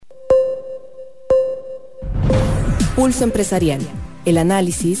Pulso Empresarial. El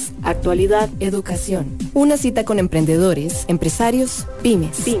análisis, actualidad, educación. Una cita con emprendedores, empresarios,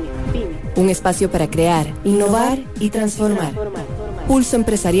 pymes. Un espacio para crear, innovar y transformar. Pulso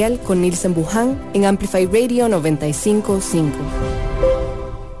Empresarial con Nielsen Buján en Amplify Radio 95.5.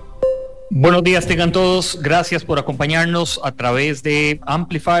 Buenos días tengan todos, gracias por acompañarnos a través de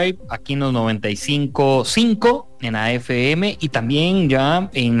Amplify, aquí en los 95.5 en AFM y también ya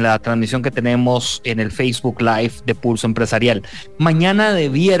en la transmisión que tenemos en el Facebook Live de Pulso Empresarial. Mañana de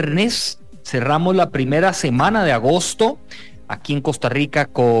viernes cerramos la primera semana de agosto aquí en Costa Rica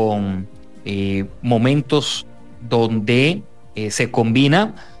con momentos donde se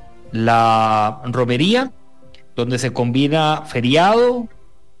combina la romería, donde se combina feriado,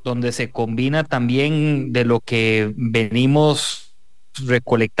 donde se combina también de lo que venimos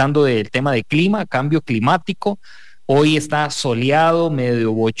recolectando del tema de clima, cambio climático. Hoy está soleado,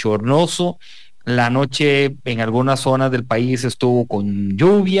 medio bochornoso. La noche en algunas zonas del país estuvo con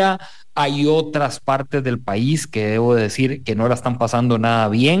lluvia. Hay otras partes del país que debo decir que no la están pasando nada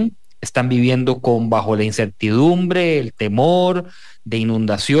bien. Están viviendo bajo la incertidumbre, el temor de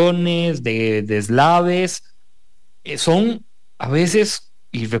inundaciones, de deslaves. Son a veces...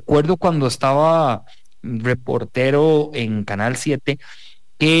 Y recuerdo cuando estaba reportero en Canal 7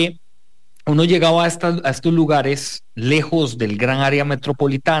 que uno llegaba a estos lugares lejos del gran área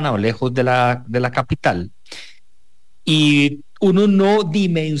metropolitana o lejos de la capital y uno no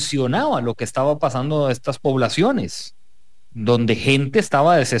dimensionaba lo que estaba pasando a estas poblaciones, donde gente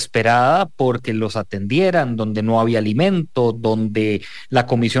estaba desesperada porque los atendieran, donde no había alimento, donde la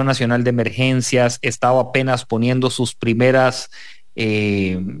Comisión Nacional de Emergencias estaba apenas poniendo sus primeras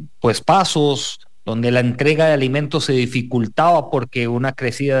pasos, donde la entrega de alimentos se dificultaba porque una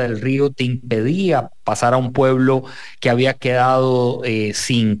crecida del río te impedía pasar a un pueblo que había quedado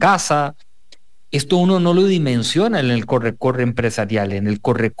sin casa. Esto uno no lo dimensiona en el corre-corre empresarial, en el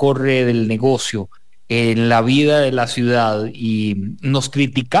corre-corre del negocio, en la vida de la ciudad, y nos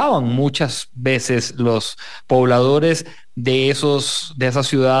criticaban muchas veces los pobladores de esas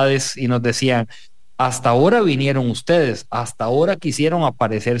ciudades y nos decían: hasta ahora vinieron ustedes, hasta ahora quisieron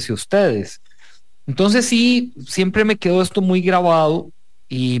aparecerse ustedes. Entonces sí, siempre me quedó esto muy grabado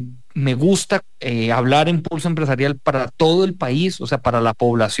y me gusta hablar en Pulso Empresarial para todo el país, o sea, para la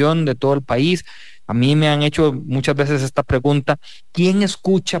población de todo el país. A mí me han hecho muchas veces esta pregunta: ¿quién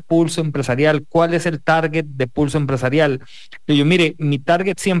escucha Pulso Empresarial? ¿Cuál es el target de Pulso Empresarial? Y yo, mire, mi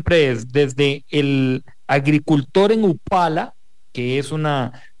target siempre es desde el agricultor en Upala, que es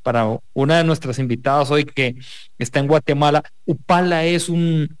para una de nuestras invitadas hoy que está en Guatemala. Upala es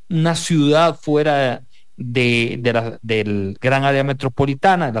una ciudad fuera del gran área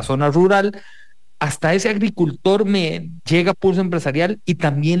metropolitana, de la zona rural. Hasta ese agricultor me llega Pulso Empresarial y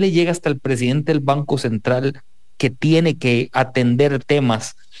también le llega hasta el presidente del Banco Central, que tiene que atender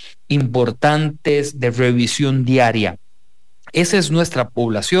temas importantes de revisión diaria. Esa es nuestra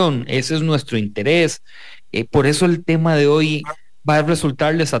población, ese es nuestro interés. Por eso el tema de hoy va a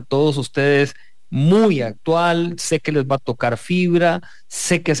resultarles a todos ustedes muy actual. Sé que les va a tocar fibra,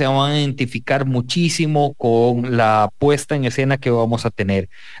 sé que se van a identificar muchísimo con la puesta en escena que vamos a tener.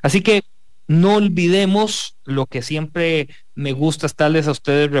 Así que no olvidemos lo que siempre me gusta estarles a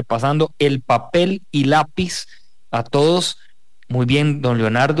ustedes repasando: el papel y lápiz a todos. Muy bien, don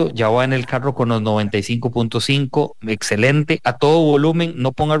Leonardo, ya va en el carro con los 95.5, excelente, a todo volumen,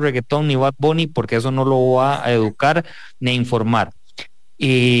 no ponga reggaetón ni Bad Bunny porque eso no lo va a educar ni a informar.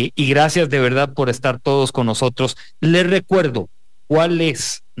 Y gracias de verdad por estar todos con nosotros. Les recuerdo cuál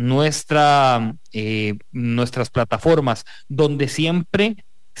es nuestras plataformas donde siempre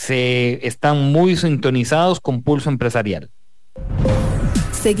se están muy sintonizados con Pulso Empresarial.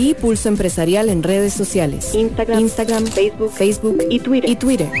 Seguí Pulso Empresarial en redes sociales: Instagram, Facebook y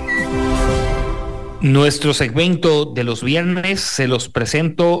Twitter. Nuestro segmento de los viernes se los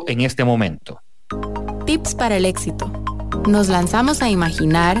presento en este momento. Tips para el éxito. Nos lanzamos a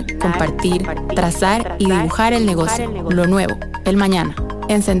imaginar, compartir, trazar y dibujar el negocio, lo nuevo, el mañana.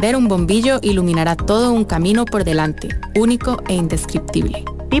 Encender un bombillo iluminará todo un camino por delante, único e indescriptible.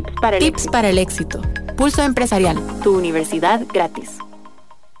 Tips para el éxito. Pulso Empresarial, tu universidad gratis.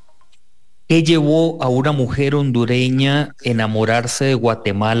 ¿Qué llevó a una mujer hondureña a enamorarse de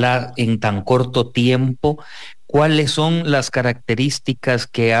Guatemala en tan corto tiempo? ¿Cuáles son las características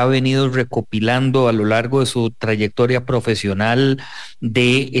que ha venido recopilando a lo largo de su trayectoria profesional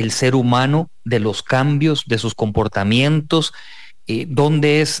del ser humano, de los cambios, de sus comportamientos?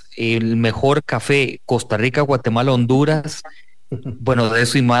 ¿Dónde es el mejor café? ¿Costa Rica, Guatemala, Honduras? Bueno, de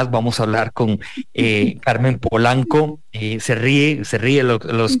eso y más vamos a hablar con Carmen Polanco. Se ríe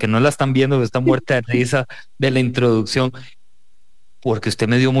los que no la están viendo, están muerta de risa de la introducción, porque usted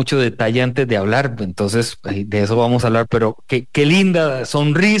me dio mucho detalle antes de hablar, entonces de eso vamos a hablar, pero qué linda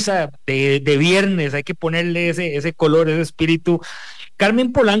sonrisa de viernes, hay que ponerle ese color, ese espíritu.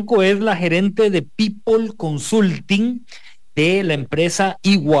 Carmen Polanco es la gerente de People Consulting de la empresa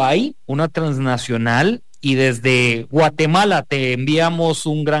EY, una transnacional, y desde Guatemala te enviamos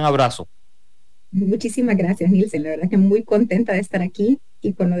un gran abrazo. Muchísimas gracias, Nielsen. La verdad que muy contenta de estar aquí.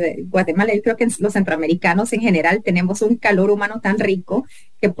 Y con lo de Guatemala, yo creo que los centroamericanos en general tenemos un calor humano tan rico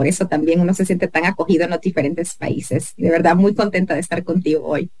que por eso también uno se siente tan acogido en los diferentes países. De verdad, muy contenta de estar contigo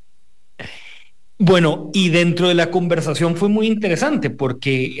hoy. Bueno, y dentro de la conversación fue muy interesante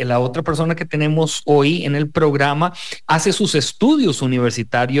porque la otra persona que tenemos hoy en el programa hace sus estudios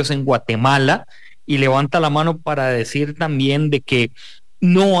universitarios en Guatemala y levanta la mano para decir también de que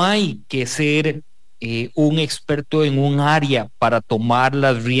no hay que ser un experto en un área para tomar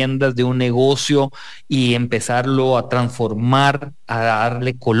las riendas de un negocio y empezarlo a transformar, a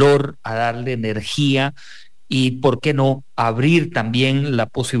darle color, a darle energía y, ¿por qué no?, abrir también la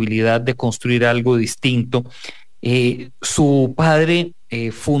posibilidad de construir algo distinto. Su padre,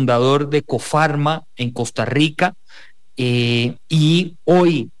 fundador de Cofarma en Costa Rica, y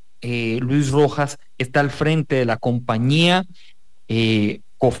hoy Luis Rojas está al frente de la compañía.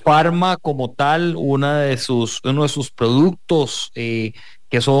 Cofarma como tal, uno de sus productos, que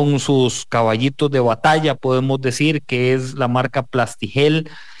son sus caballitos de batalla, podemos decir, que es la marca Plastigel,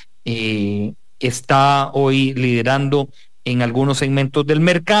 está hoy liderando en algunos segmentos del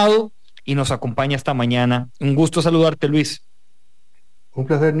mercado y nos acompaña esta mañana. Un gusto saludarte, Luis. Un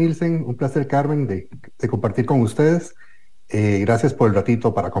placer, Nielsen, un placer, Carmen, de compartir con ustedes. Gracias por el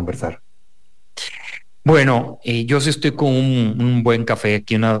ratito para conversar. Bueno, yo sí estoy con un buen café,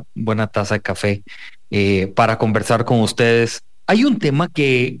 aquí una buena taza de café para conversar con ustedes. Hay un tema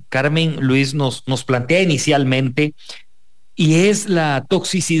que Carmen Luis nos plantea inicialmente, y es la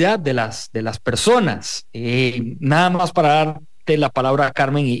toxicidad de las personas. Nada más para darte la palabra a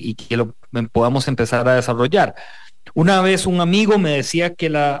Carmen y que lo podamos empezar a desarrollar. Una vez un amigo me decía que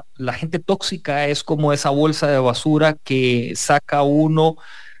la gente tóxica es como esa bolsa de basura que saca uno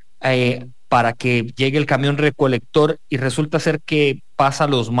para que llegue el camión recolector, y resulta ser que pasa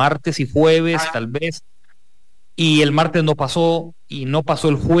los martes y jueves tal vez, y el martes no pasó y no pasó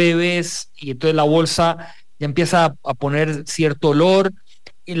el jueves, y entonces la bolsa ya empieza a poner cierto olor,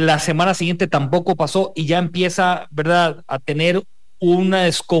 y la semana siguiente tampoco pasó y ya empieza, ¿verdad?, a tener una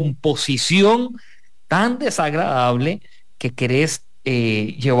descomposición tan desagradable que querés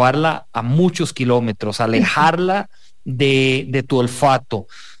llevarla a muchos kilómetros, alejarla de tu olfato.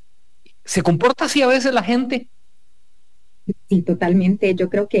 ¿Se comporta así a veces la gente? Sí, totalmente. Yo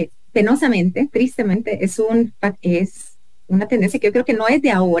creo que penosamente, tristemente, es una tendencia que yo creo que no es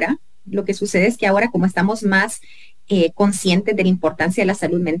de ahora. Lo que sucede es que ahora, como estamos más conscientes de la importancia de la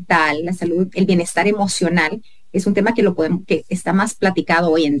salud mental, la salud, el bienestar emocional, es un tema que está más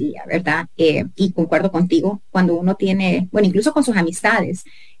platicado hoy en día, ¿verdad? Y concuerdo contigo, cuando uno tiene, bueno, incluso con sus amistades,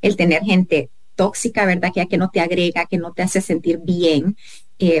 el tener gente tóxica, ¿verdad? Que no te agrega, que no te hace sentir bien,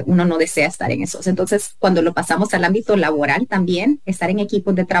 uno no desea estar en esos. Entonces, cuando lo pasamos al ámbito laboral también, estar en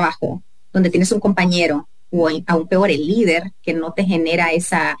equipos de trabajo, donde tienes un compañero, o aún peor, el líder, que no te genera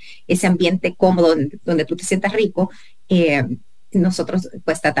ese ambiente cómodo donde tú te sientas rico, nosotros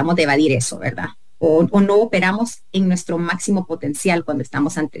pues tratamos de evadir eso, ¿verdad? O no operamos en nuestro máximo potencial cuando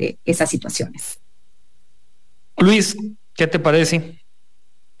estamos ante esas situaciones. Luis, ¿qué te parece?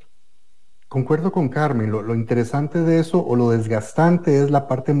 Concuerdo con Carmen, lo interesante de eso o lo desgastante es la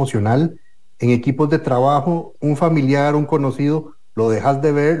parte emocional. En equipos de trabajo, un familiar, un conocido, lo dejas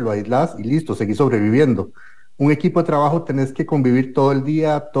de ver, lo aislás y listo, seguís sobreviviendo. Un equipo de trabajo tenés que convivir todo el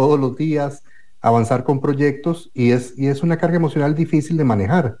día, todos los días, avanzar con proyectos y es una carga emocional difícil de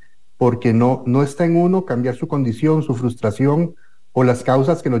manejar porque no está en uno cambiar su condición, su frustración o las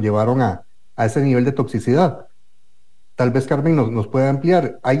causas que lo llevaron a ese nivel de toxicidad. Tal vez Carmen nos pueda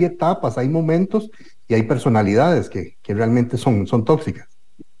ampliar. Hay etapas, hay momentos y hay personalidades que realmente son tóxicas.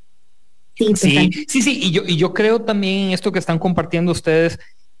 Sí. Y yo creo también en esto que están compartiendo ustedes,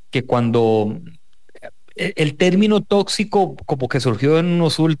 que cuando el término tóxico como que surgió en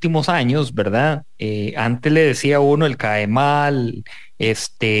los últimos años, ¿verdad? Antes le decía uno el cae mal,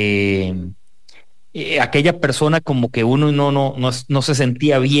 aquella persona como que uno no se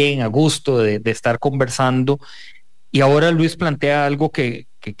sentía bien, a gusto de estar conversando. Y ahora Luis plantea algo que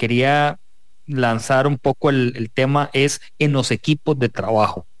quería lanzar un poco el tema, es en los equipos de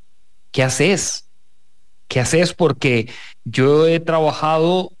trabajo. ¿Qué haces? qué haces, porque yo he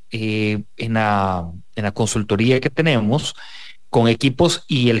trabajado en la consultoría que tenemos con equipos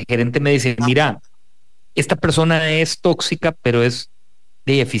y el gerente me dice, mira, esta persona es tóxica, pero es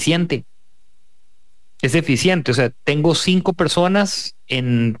eficiente. Es eficiente, o sea, tengo 5 personas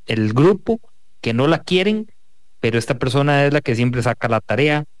en el grupo que no la quieren, pero esta persona es la que siempre saca la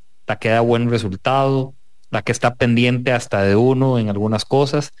tarea, la que da buen resultado, la que está pendiente hasta de uno en algunas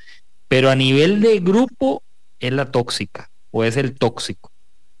cosas, pero a nivel de grupo es la tóxica o es el tóxico.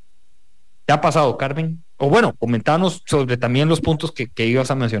 ¿Te ha pasado, Carmen? O bueno, comentanos sobre también los puntos que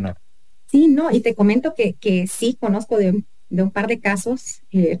ibas a mencionar. Sí, no, y te comento que sí conozco de un par de casos,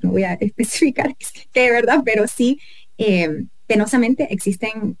 no voy a especificar que de verdad, pero sí, penosamente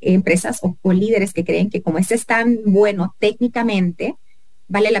existen empresas o líderes que creen que como este es tan bueno técnicamente,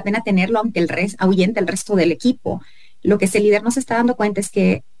 vale la pena tenerlo aunque ahuyente el resto del equipo. Lo que ese líder no se está dando cuenta es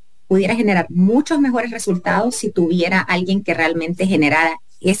que pudiera generar muchos mejores resultados si tuviera alguien que realmente generara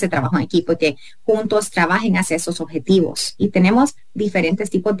ese trabajo en equipo y que juntos trabajen hacia esos objetivos. Y tenemos diferentes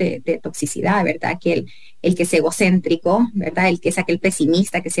tipos de toxicidad, ¿verdad? Que el que es egocéntrico, ¿verdad? El que es aquel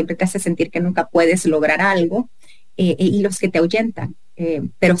pesimista que siempre te hace sentir que nunca puedes lograr algo, y los que te ahuyentan.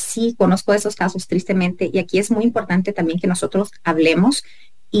 Pero sí conozco esos casos tristemente, y aquí es muy importante también que nosotros hablemos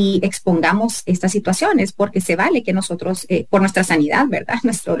y expongamos estas situaciones, porque se vale que nosotros, por nuestra sanidad, ¿verdad?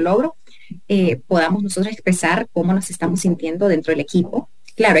 Nuestro logro, podamos nosotros expresar cómo nos estamos sintiendo dentro del equipo.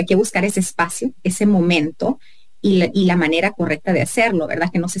 Claro, hay que buscar ese espacio, ese momento y la manera correcta de hacerlo, ¿verdad?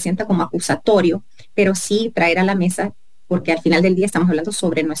 Que no se sienta como acusatorio, pero sí traer a la mesa, porque al final del día estamos hablando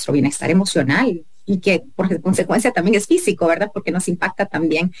sobre nuestro bienestar emocional y que por consecuencia también es físico, ¿verdad? Porque nos impacta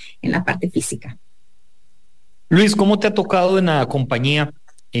también en la parte física. Luis, ¿cómo te ha tocado en la compañía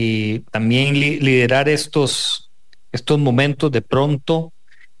también liderar estos momentos de pronto?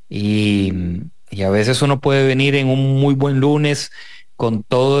 Y a veces uno puede venir en un muy buen lunes con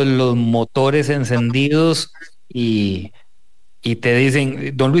todos los motores encendidos y te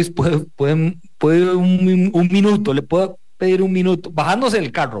dicen, don Luis, puede un minuto, le puedo pedir un minuto, bajándose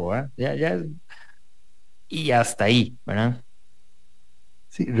del carro, ¿verdad? Y hasta ahí, ¿verdad?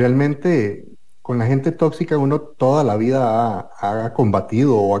 Sí, realmente con la gente tóxica uno toda la vida ha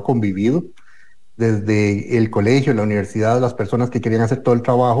combatido o ha convivido, desde el colegio, la universidad, las personas que querían hacer todo el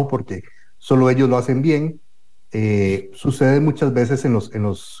trabajo porque solo ellos lo hacen bien. Sucede muchas veces en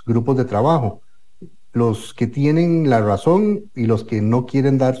los grupos de trabajo. Los que tienen la razón y los que no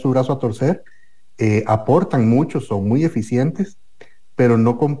quieren dar su brazo a torcer aportan mucho, son muy eficientes, pero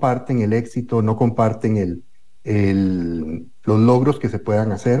no comparten el éxito, no comparten los logros que se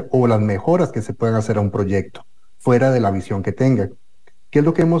puedan hacer o las mejoras que se puedan hacer a un proyecto, fuera de la visión que tengan. ¿Qué es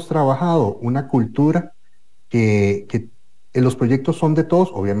lo que hemos trabajado? Una cultura que los proyectos son de todos,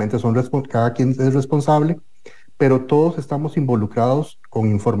 obviamente cada quien es responsable, pero todos estamos involucrados con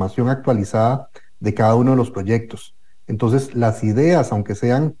información actualizada de cada uno de los proyectos. Entonces, las ideas, aunque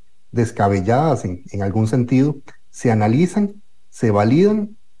sean descabelladas en algún sentido, se analizan, se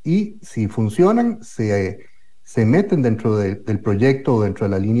validan y si funcionan, se meten dentro del proyecto o dentro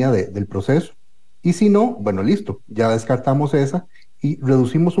de la línea del proceso. Y si no, bueno, listo, ya descartamos esa y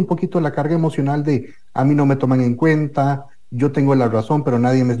reducimos un poquito la carga emocional de a mí no me toman en cuenta, yo tengo la razón, pero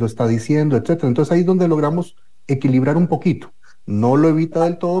nadie me lo está diciendo, etcétera. Entonces ahí es donde logramos equilibrar un poquito. No lo evita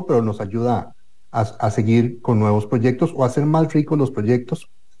del todo, pero nos ayuda a seguir con nuevos proyectos o a hacer más ricos los proyectos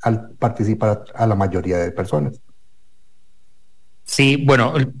al participar a la mayoría de personas. Sí,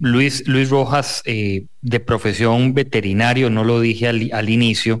 bueno, Luis Rojas, de profesión veterinario, no lo dije al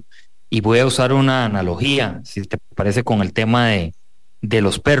inicio, y voy a usar una analogía, si te parece, con el tema de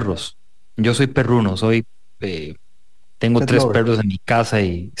los perros. Yo soy perruno, tengo Pet 3 lover. perros en mi casa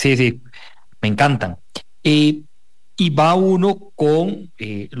y sí, me encantan. Y va uno con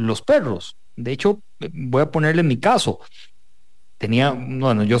los perros. De hecho, voy a ponerle en mi caso.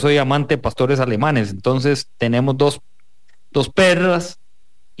 Yo soy amante de pastores alemanes, entonces tenemos dos perras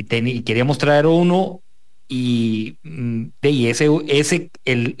y queríamos traer uno y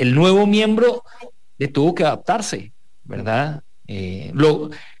el nuevo miembro le tuvo que adaptarse, ¿verdad?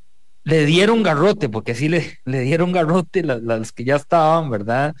 Le dieron garrote, porque sí le dieron garrote las que ya estaban,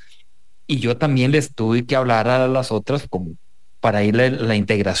 ¿verdad? Y yo también les tuve que hablar a las otras como para ir la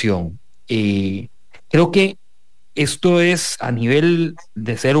integración. Creo que esto es a nivel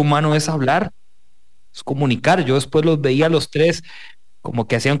de ser humano, es hablar, es comunicar. Yo después los veía a los 3 como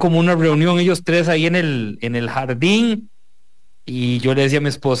que hacían como una reunión ellos 3 ahí en el jardín y yo le decía a mi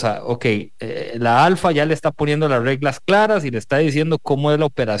esposa, ok, la alfa ya le está poniendo las reglas claras y le está diciendo cómo es la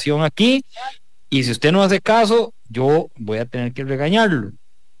operación aquí y si usted no hace caso, yo voy a tener que regañarlo.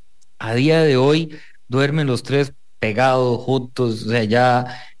 A día de hoy duermen los tres pegados, juntos, o sea, ya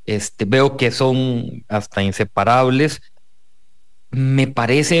veo que son hasta inseparables. Me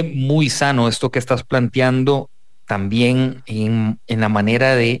parece muy sano esto que estás planteando también en la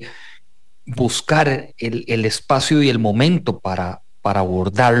manera de buscar el espacio y el momento para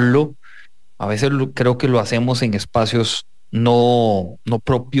abordarlo. A veces creo que lo hacemos en espacios no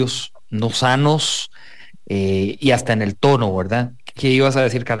propios, no sanos, y hasta en el tono, ¿verdad? ¿Qué ibas a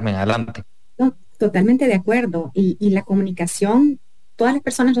decir, Carmen? Adelante. No, totalmente de acuerdo. Y la comunicación, todas las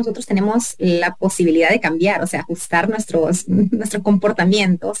personas nosotros tenemos la posibilidad de cambiar, o sea, ajustar nuestros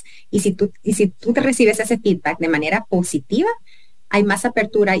comportamientos. Y si tú te recibes ese feedback de manera positiva, hay más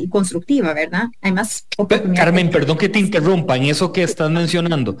apertura y constructiva, ¿verdad? Hay más oportunidades. Carmen, perdón que te interrumpa en eso que estás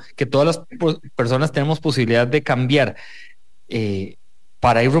mencionando, que todas las personas tenemos posibilidad de cambiar,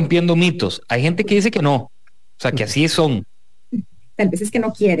 para ir rompiendo mitos. Hay gente que dice que no, o sea, que así son. Tal vez es que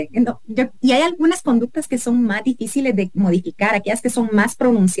no quieren. No, y hay algunas conductas que son más difíciles de modificar, aquellas que son más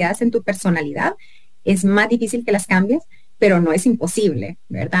pronunciadas en tu personalidad, es más difícil que las cambies, pero no es imposible,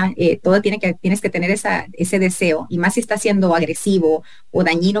 ¿verdad? Tienes que tener ese deseo, y más si estás siendo agresivo o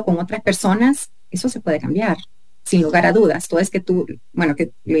dañino con otras personas, eso se puede cambiar, sin lugar a dudas. Todo es que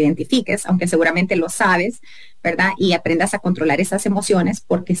que lo identifiques, aunque seguramente lo sabes, ¿verdad? Y aprendas a controlar esas emociones,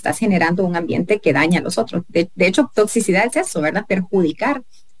 porque estás generando un ambiente que daña a los otros. De hecho, toxicidad es eso, ¿verdad? Perjudicar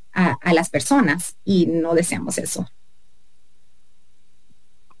a las personas, y no deseamos eso.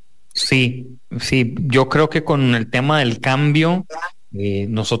 Sí, yo creo que con el tema del cambio,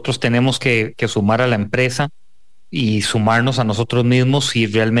 nosotros tenemos que sumar a la empresa y sumarnos a nosotros mismos si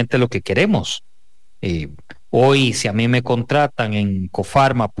realmente lo que queremos. Hoy, si a mí me contratan en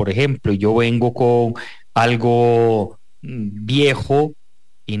Cofarma, por ejemplo, y yo vengo con algo viejo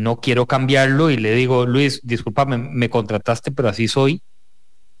y no quiero cambiarlo, y le digo, Luis, discúlpame, me contrataste, pero así soy,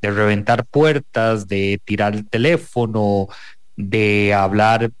 de reventar puertas, de tirar el teléfono, de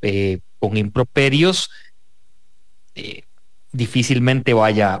hablar con improperios, difícilmente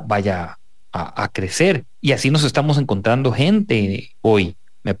vaya a crecer. Y así nos estamos encontrando gente hoy,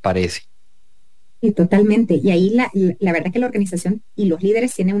 me parece. Y totalmente. Y ahí la verdad que la organización y los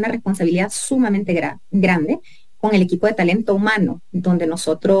líderes tienen una responsabilidad sumamente grande con el equipo de talento humano, donde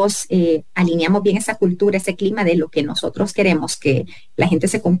nosotros alineamos bien esa cultura, ese clima de lo que nosotros queremos que la gente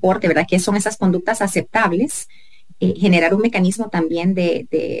se comporte, ¿verdad? Que son esas conductas aceptables. Generar un mecanismo también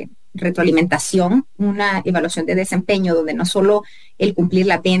de retroalimentación, una evaluación de desempeño, donde no solo el cumplir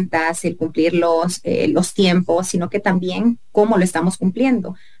las ventas, el cumplir los tiempos, sino que también cómo lo estamos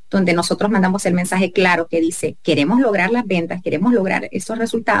cumpliendo, donde nosotros mandamos el mensaje claro que dice, queremos lograr las ventas, queremos lograr estos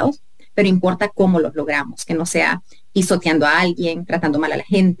resultados, pero importa cómo los logramos, que no sea pisoteando a alguien, tratando mal a la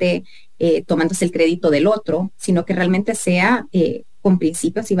gente, tomándose el crédito del otro, sino que realmente sea con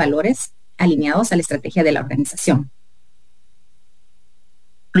principios y valores alineados a la estrategia de la organización.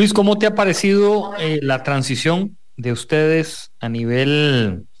 Luis, ¿cómo te ha parecido la transición de ustedes a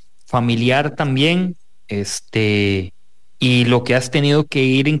nivel familiar también? Y lo que has tenido que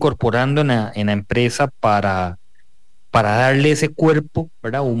ir incorporando en la empresa para darle ese cuerpo,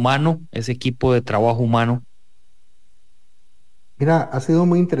 ¿verdad? Humano, ese equipo de trabajo humano. Mira, ha sido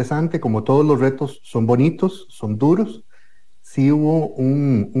muy interesante, como todos los retos son bonitos, son duros. Sí hubo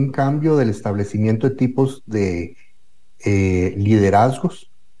un cambio del establecimiento de tipos de liderazgos.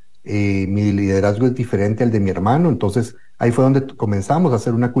 Mi liderazgo es diferente al de mi hermano, entonces ahí fue donde comenzamos a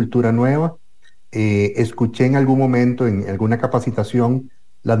hacer una cultura nueva. Escuché en algún momento, en alguna capacitación,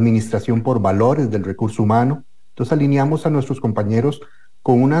 la administración por valores del recurso humano. Entonces alineamos a nuestros compañeros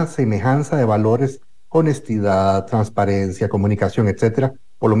con una semejanza de valores: honestidad, transparencia, comunicación, etcétera,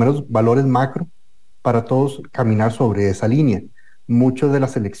 por lo menos valores macro, para todos caminar sobre esa línea. Mucho de la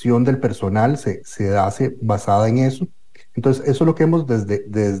selección del personal se hace basada en eso. Entonces, eso es lo que hemos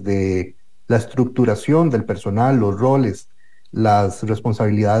desde la estructuración del personal, los roles, las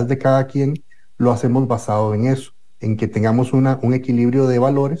responsabilidades de cada quien, lo hacemos basado en eso, en que tengamos un equilibrio de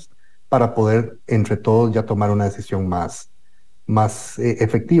valores para poder entre todos ya tomar una decisión más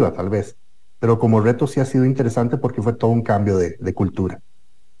efectiva, tal vez. Pero como reto sí ha sido interesante porque fue todo un cambio de cultura.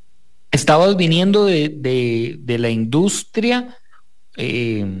 ¿Estabas viniendo de la industria?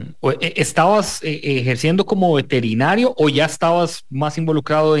 ¿Estabas ejerciendo como veterinario o ya estabas más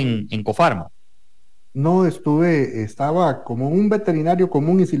involucrado en Cofarma? No, estaba como un veterinario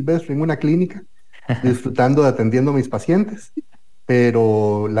común y silvestre en una clínica, disfrutando de atendiendo a mis pacientes,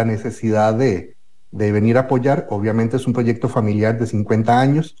 pero la necesidad de venir a apoyar, obviamente es un proyecto familiar de 50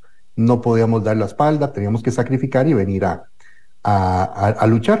 años, no podíamos dar la espalda, teníamos que sacrificar y venir a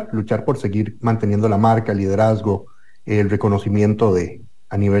luchar por seguir manteniendo la marca, el liderazgo, el reconocimiento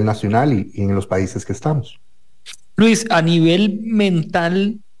a nivel nacional y en los países que estamos. Luis, a nivel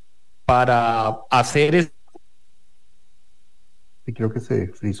mental, para hacer Y creo que se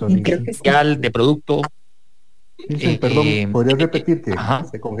frizó. Creo que sí. de producto. Perdón, ¿podrías repetir que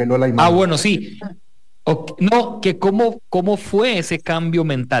se congeló la imagen? Bueno, sí. No, que cómo fue ese cambio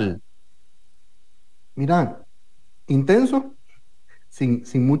mental. Mira, intenso, sin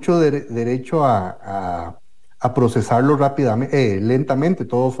mucho derecho a procesarlo rápidamente, lentamente,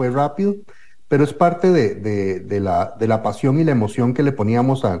 todo fue rápido, pero es parte de la pasión y la emoción que le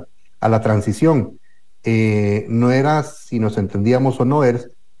poníamos a la transición. No era si nos entendíamos o no,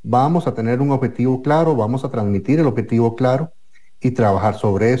 vamos a tener un objetivo claro, vamos a transmitir el objetivo claro y trabajar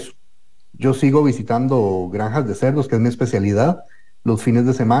sobre eso. Yo sigo visitando granjas de cerdos, que es mi especialidad, los fines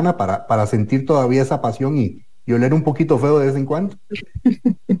de semana para sentir todavía esa pasión y oler un poquito feo de vez en cuando.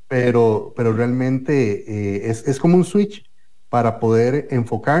 Pero realmente es como un switch para poder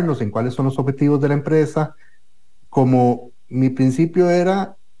enfocarnos en cuáles son los objetivos de la empresa. Como mi principio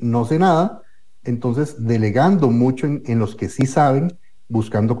era no sé nada, entonces delegando mucho en los que sí saben,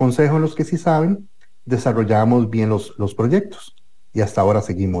 buscando consejo en los que sí saben, desarrollamos bien los proyectos y hasta ahora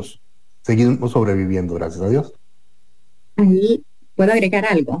seguimos sobreviviendo, gracias a Dios. Ahí puedo agregar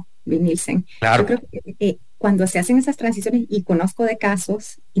algo, Luis Nielsen. Claro. Yo creo que cuando se hacen esas transiciones, y conozco de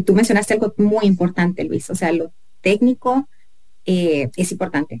casos, y tú mencionaste algo muy importante, Luis, o sea, lo técnico es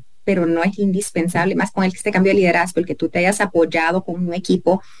importante, pero no es indispensable, más con este cambio de liderazgo, el que tú te hayas apoyado con un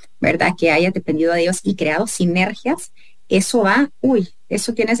equipo, ¿verdad? Que hayas dependido de ellos y creado sinergias, eso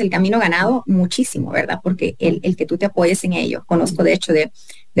tienes el camino ganado muchísimo, ¿verdad? Porque el que tú te apoyes en ello. Conozco, de hecho,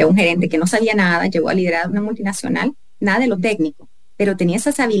 de un gerente que no sabía nada, llegó a liderar una multinacional, nada de lo técnico, pero tenía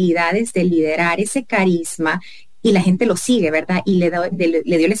esas habilidades de liderar, ese carisma, y la gente lo sigue, ¿verdad? Y le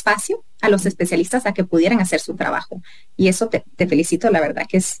dio el espacio a los especialistas a que pudieran hacer su trabajo. Y eso te felicito, la verdad,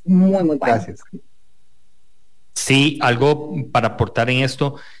 que es muy, muy bueno. Gracias. Sí, algo para aportar en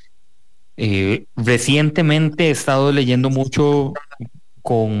esto. Recientemente he estado leyendo mucho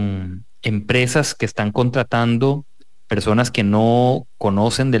con empresas que están contratando personas que no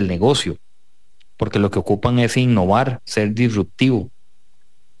conocen del negocio, porque lo que ocupan es innovar, ser disruptivo.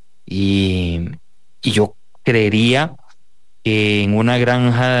 Y yo creería que en una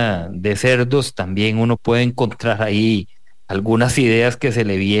granja de cerdos también uno puede encontrar ahí algunas ideas que se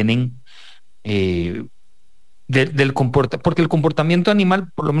le vienen porque el comportamiento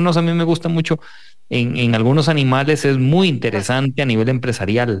animal, por lo menos a mí me gusta mucho, en algunos animales es muy interesante a nivel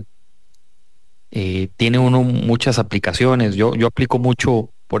empresarial. Tiene uno muchas aplicaciones. Yo aplico mucho,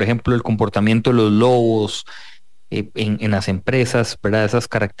 por ejemplo, el comportamiento de los lobos en las empresas, ¿verdad? Esas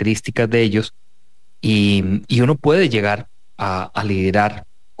características de ellos. Y uno puede llegar a liderar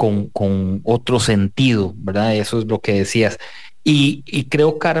con otro sentido, ¿verdad? Eso es lo que decías. Y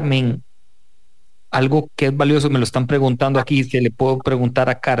creo, Carmen, algo que es valioso, me lo están preguntando aquí, se le puedo preguntar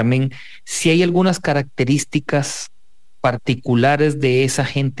a Carmen, si hay algunas características particulares de esa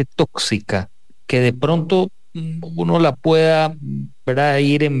gente tóxica que de pronto uno la pueda, ¿verdad?,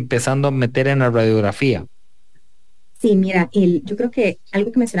 ir empezando a meter en la radiografía. Sí, mira, yo creo que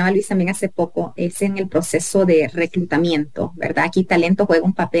algo que mencionaba Luis también hace poco es en el proceso de reclutamiento, ¿verdad? Aquí talento juega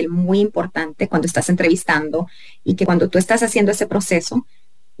un papel muy importante cuando estás entrevistando, y que cuando tú estás haciendo ese proceso,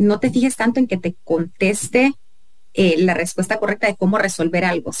 no te fijes tanto en que te conteste la respuesta correcta de cómo resolver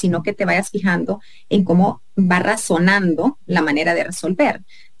algo, sino que te vayas fijando en cómo va razonando la manera de resolver.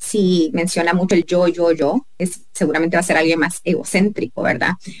 Si menciona mucho el yo, seguramente va a ser alguien más egocéntrico,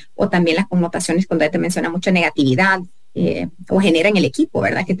 ¿verdad? O también las connotaciones cuando te menciona mucha negatividad, o genera en el equipo,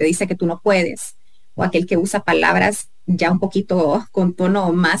 ¿verdad? Que te dice que tú no puedes, o aquel que usa palabras ya un poquito con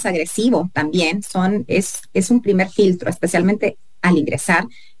tono más agresivo también, es un primer filtro, especialmente al ingresar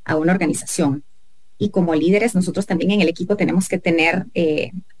a una organización. Y como líderes, nosotros también en el equipo tenemos que tener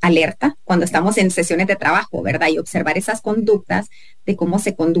alerta cuando estamos en sesiones de trabajo, ¿verdad? Y observar esas conductas de cómo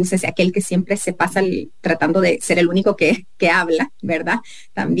se conduce, si aquel que siempre se pasa tratando de ser el único que habla, ¿verdad?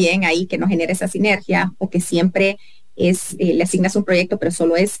 También ahí que no genere esa sinergia, o que siempre le asignas un proyecto, pero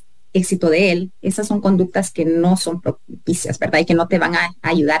solo es éxito de él. Esas son conductas que no son propicias, ¿verdad? Y que no te van a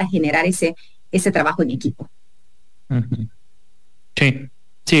ayudar a generar ese trabajo en equipo. Uh-huh.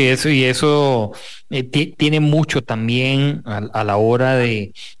 Sí, eso tiene mucho también a la hora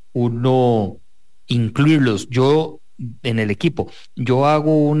de uno incluirlos. Yo en el equipo, yo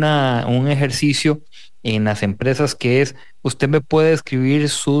hago un ejercicio en las empresas que es, usted me puede escribir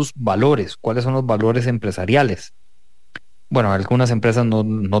sus valores, cuáles son los valores empresariales. Bueno, algunas empresas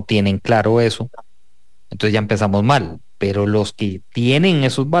no tienen claro eso, entonces ya empezamos mal, pero los que tienen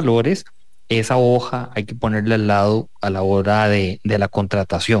esos valores, esa hoja hay que ponerle al lado a la hora de la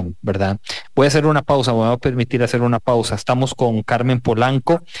contratación, ¿verdad? Voy a hacer una pausa, me voy a permitir hacer una pausa. Estamos con Carmen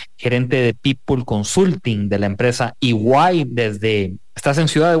Polanco, gerente de People Consulting de la empresa EY ¿Estás en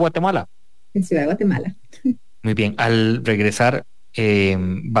Ciudad de Guatemala? En Ciudad de Guatemala. Muy bien, al regresar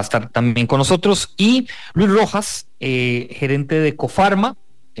va a estar también con nosotros. Y Luis Rojas, gerente de Cofarma,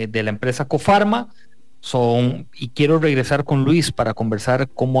 de la empresa Cofarma. Y quiero regresar con Luis para conversar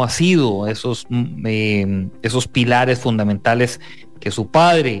cómo ha sido esos pilares fundamentales que su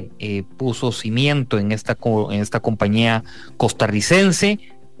padre puso cimiento en esta compañía costarricense,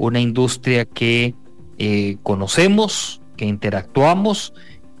 una industria que conocemos, que interactuamos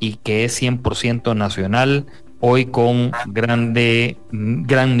y que es 100% nacional, hoy con gran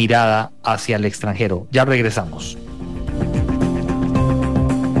mirada hacia el extranjero. Ya regresamos.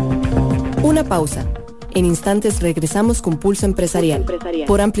 Una pausa. En instantes regresamos con Pulso Empresarial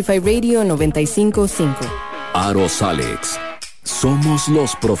por Amplify Radio 95.5. Aros Alex. Somos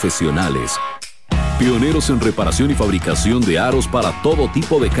los profesionales. Pioneros en reparación y fabricación de aros para todo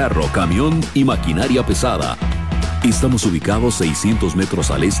tipo de carro, camión y maquinaria pesada. Estamos ubicados 600 metros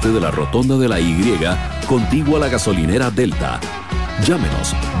al este de la rotonda de la Y, contigua a la gasolinera Delta.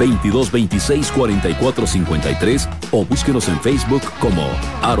 Llámenos 2226-4453 o búsquenos en Facebook como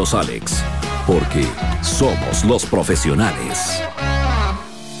Aros Alex, porque somos los profesionales.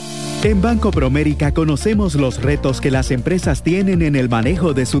 En Banco Promérica conocemos los retos que las empresas tienen en el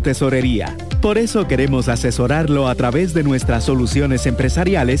manejo de su tesorería. Por eso queremos asesorarlo a través de nuestras soluciones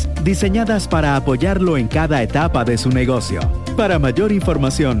empresariales diseñadas para apoyarlo en cada etapa de su negocio. Para mayor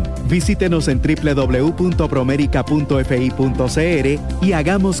información, visítenos en www.promerica.fi.cr y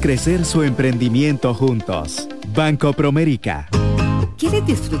hagamos crecer su emprendimiento juntos. Banco Promérica. ¿Quieres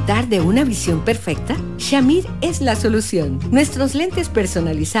disfrutar de una visión perfecta? Shamir es la solución. Nuestros lentes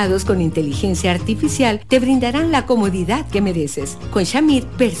personalizados con inteligencia artificial te brindarán la comodidad que mereces. Con Shamir,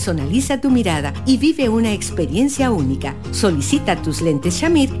 personaliza tu mirada y vive una experiencia única. Solicita tus lentes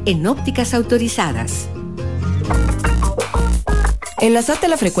Shamir en ópticas autorizadas. Enlazate a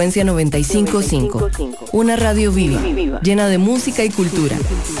la frecuencia 95.5, una radio viva, llena de música y cultura.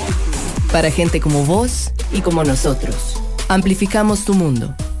 Para gente como vos y como nosotros. Amplificamos tu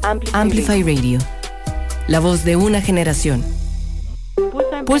mundo. Amplify Radio. La voz de una generación.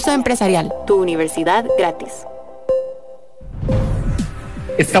 Pulso Empresarial, tu universidad gratis.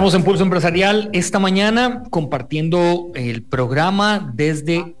 Estamos en Pulso Empresarial esta mañana compartiendo el programa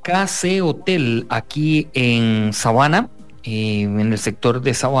desde KC Hotel aquí en Sabana, en el sector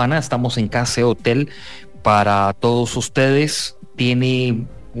de Sabana. Estamos en KC Hotel para todos ustedes. Tiene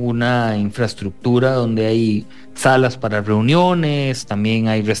una infraestructura donde hay salas para reuniones, también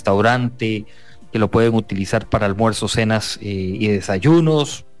hay restaurante que lo pueden utilizar para almuerzos, cenas y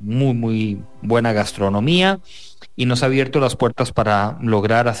desayunos, muy buena gastronomía, y nos ha abierto las puertas para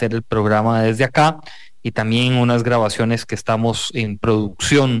lograr hacer el programa desde acá, y también unas grabaciones que estamos en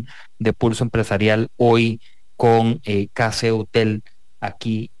producción de Pulso Empresarial hoy con KC Hotel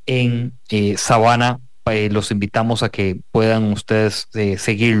aquí en Sabana. Los invitamos a que puedan ustedes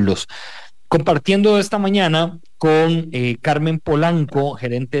seguirlos. Compartiendo esta mañana con Carmen Polanco,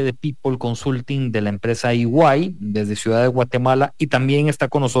 gerente de People Consulting de la empresa EY desde Ciudad de Guatemala, y también está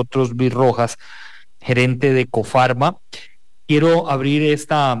con nosotros Luis Rojas, gerente de Cofarma. Quiero abrir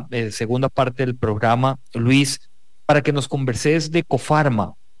esta segunda parte del programa, Luis, para que nos converses de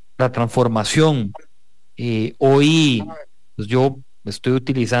Cofarma, la transformación. Hoy pues yo estoy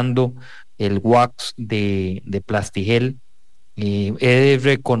utilizando el wax de Plastigel. He de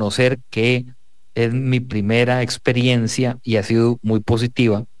reconocer que es mi primera experiencia y ha sido muy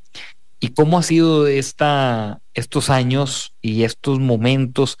positiva. ¿Y cómo ha sido estos años y estos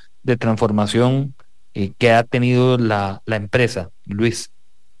momentos de transformación que ha tenido la empresa, Luis?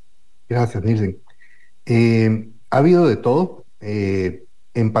 Gracias, Nilsen. Ha habido de todo.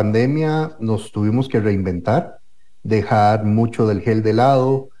 En pandemia nos tuvimos que reinventar, dejar mucho del gel de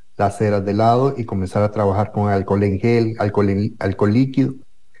lado, las ceras de lado y comenzar a trabajar con alcohol en gel, alcohol líquido,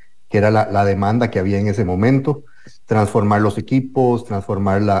 que era la demanda que había en ese momento, transformar los equipos,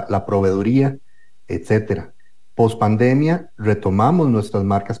 transformar la proveeduría, etcétera. Post pandemia retomamos nuestras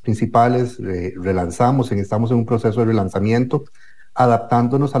marcas principales, estamos en un proceso de relanzamiento,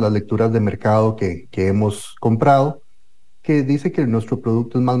 adaptándonos a las lecturas de mercado que hemos comprado, que dice que nuestro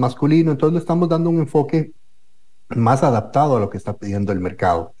producto es más masculino, entonces le estamos dando un enfoque más adaptado a lo que está pidiendo el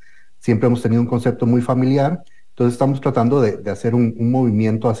mercado. Siempre hemos tenido un concepto muy familiar, entonces estamos tratando de hacer un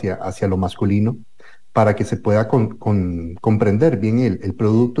movimiento hacia lo masculino para que se pueda comprender bien el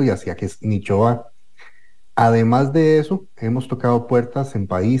producto y hacia qué nicho va. Además de eso, hemos tocado puertas en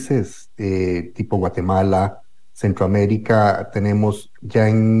países tipo Guatemala, Centroamérica, tenemos ya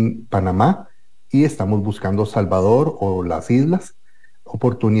en Panamá y estamos buscando Salvador o las islas,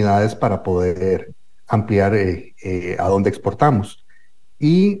 oportunidades para poder ampliar a dónde exportamos.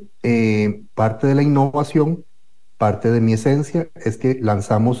 Y parte de la innovación, parte de mi esencia, es que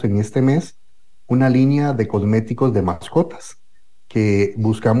lanzamos en este mes una línea de cosméticos de mascotas, que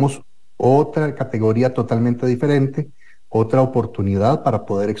buscamos otra categoría totalmente diferente, otra oportunidad para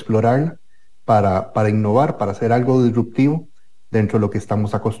poder explorarla, para innovar, para hacer algo disruptivo dentro de lo que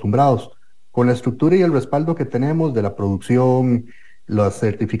estamos acostumbrados. Con la estructura y el respaldo que tenemos de la producción, las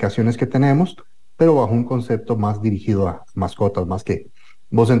certificaciones que tenemos, pero bajo un concepto más dirigido a mascotas, más que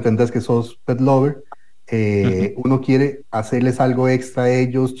vos entendés que sos pet lover, uno quiere hacerles algo extra a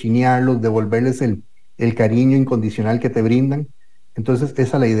ellos, chinearlos, devolverles el cariño incondicional que te brindan. Entonces,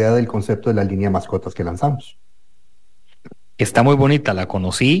 esa es la idea del concepto de la línea mascotas que lanzamos. Está muy bonita, la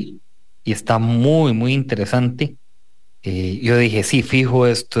conocí y está muy, muy interesante. Yo dije, sí, fijo,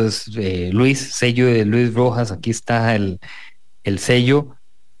 esto es Luis, sello de Luis Rojas, aquí está el sello.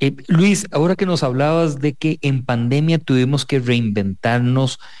 Luis, ahora que nos hablabas de que en pandemia tuvimos que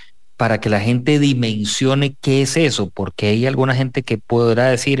reinventarnos para que la gente dimensione qué es eso, porque hay alguna gente que podrá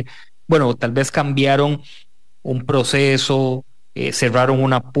decir, bueno, tal vez cambiaron un proceso, cerraron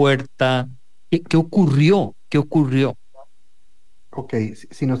una puerta. ¿Qué ocurrió? ¿Qué ocurrió? Ok,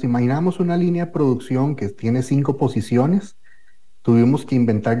 si nos imaginamos una línea de producción que tiene 5 posiciones, tuvimos que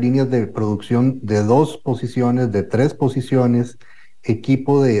inventar líneas de producción de 2 posiciones, de 3 posiciones,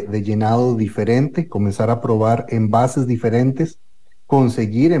 equipo de llenado diferente, comenzar a probar envases diferentes,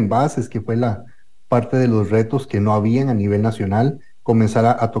 conseguir envases, que fue la parte de los retos que no habían a nivel nacional, comenzar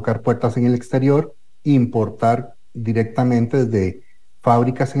a tocar puertas en el exterior, importar directamente desde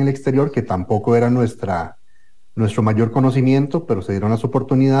fábricas en el exterior, que tampoco era nuestro mayor conocimiento, pero se dieron las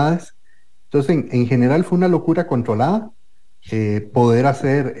oportunidades. Entonces, en general fue una locura controlada, poder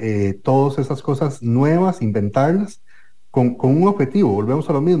hacer todas esas cosas nuevas, inventarlas, con un objetivo, volvemos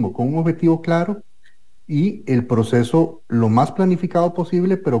a lo mismo, con un objetivo claro y el proceso lo más planificado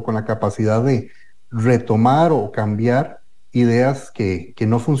posible, pero con la capacidad de retomar o cambiar ideas que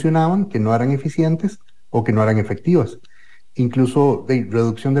no funcionaban, que no eran eficientes o que no eran efectivas. Incluso de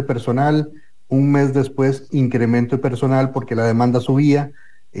reducción de personal, un mes después incremento de personal porque la demanda subía,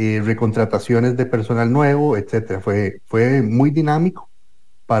 recontrataciones de personal nuevo, etcétera. Fue muy dinámico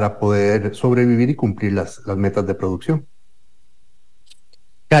para poder sobrevivir y cumplir las metas de producción.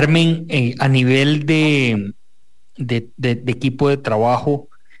 Carmen, a nivel de equipo de trabajo,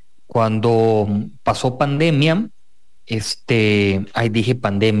 cuando pasó pandemia, ahí dije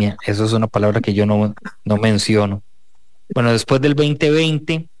pandemia, eso es una palabra que yo no menciono. Bueno, después del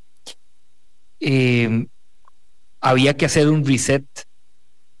 2020, había que hacer un reset.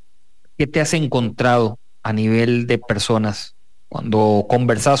 ¿Qué te has encontrado a nivel de personas? Cuando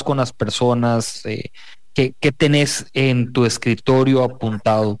conversas con las personas, ¿qué tenés en tu escritorio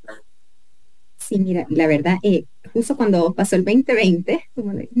apuntado? Sí, mira, la verdad, justo cuando pasó el 2020,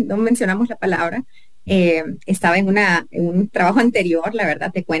 como no mencionamos la palabra, estaba en un trabajo anterior, la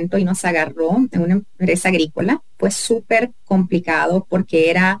verdad te cuento, y nos agarró en una empresa agrícola. Fue súper complicado porque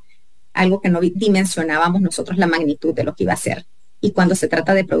era algo que no dimensionábamos nosotros la magnitud de lo que iba a ser. Y cuando se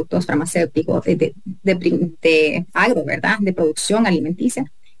trata de productos farmacéuticos, de agro, ¿verdad? De producción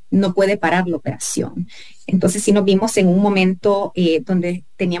alimenticia, no puede parar la operación. Entonces sí nos vimos en un momento donde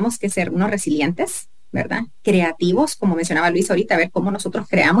teníamos que ser unos resilientes, ¿verdad? Creativos, como mencionaba Luis ahorita, a ver cómo nosotros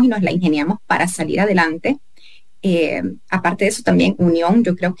creamos y nos la ingeniamos para salir adelante. Aparte de eso también unión,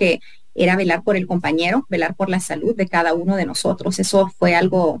 yo creo que era velar por el compañero, velar por la salud de cada uno de nosotros. Eso fue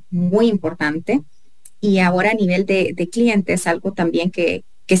algo muy importante. Y ahora a nivel de clientes, algo también que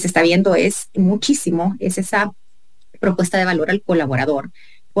se está viendo es muchísimo, es esa propuesta de valor al colaborador,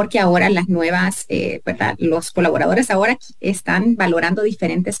 porque ahora las nuevas, ¿verdad? Los colaboradores ahora están valorando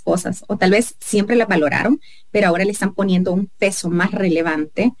diferentes cosas, o tal vez siempre las valoraron, pero ahora le están poniendo un peso más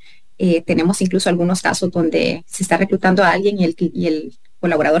relevante. Tenemos incluso algunos casos donde se está reclutando a alguien y el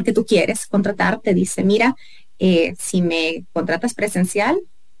colaborador que tú quieres contratar te dice, mira, si me contratas presencial,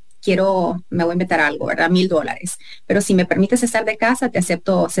 me voy a inventar algo, ¿verdad? $1,000, pero si me permites estar de casa, te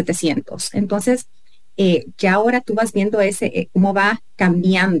acepto 700. Entonces, ya ahora tú vas viendo cómo va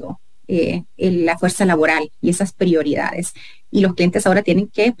cambiando la fuerza laboral y esas prioridades. Y los clientes ahora tienen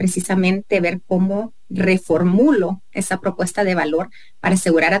que precisamente ver cómo reformulo esa propuesta de valor para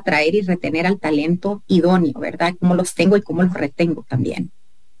asegurar atraer y retener al talento idóneo, ¿verdad? Cómo los tengo y cómo los retengo también.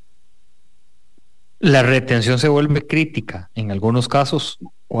 La retención se vuelve crítica en algunos casos.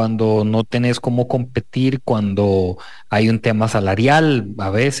 cuando no tenés cómo competir, cuando hay un tema salarial a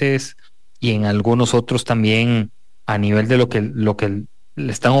veces, y en algunos otros también a nivel de lo que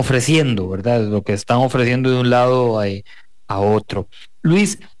le están ofreciendo, ¿verdad? Lo que están ofreciendo de un lado a otro.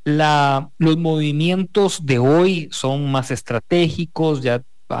 Luis, los movimientos de hoy son más estratégicos, ya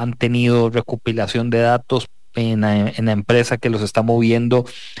han tenido recopilación de datos en la empresa que los está moviendo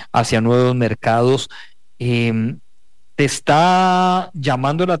hacia nuevos mercados. ¿Te está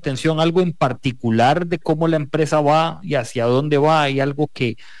llamando la atención algo en particular de cómo la empresa va y hacia dónde va? ¿Hay algo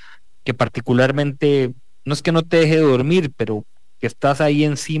que particularmente, no es que no te deje dormir, pero que estás ahí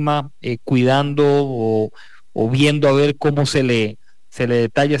encima cuidando o viendo a ver cómo se le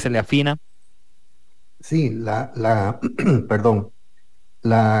detalla, se le afina? Sí, perdón,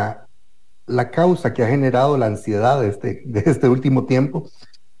 la, la causa que ha generado la ansiedad de este último tiempo,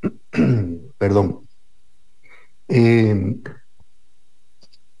 perdón, eh,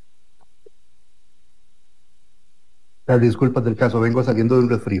 las disculpas del caso, vengo saliendo de un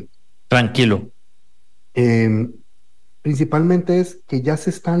resfrío. Tranquilo. Principalmente es que ya se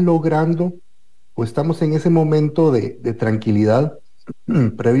están logrando o estamos en ese momento de tranquilidad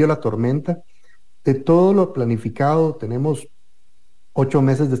previo a la tormenta, de todo lo planificado. Tenemos 8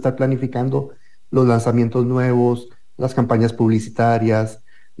 meses de estar planificando los lanzamientos nuevos, las campañas publicitarias,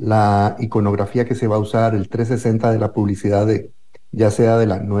 la iconografía que se va a usar, el 360 de la publicidad, ya sea de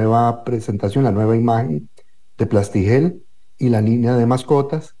la nueva presentación, la nueva imagen de Plastigel y la línea de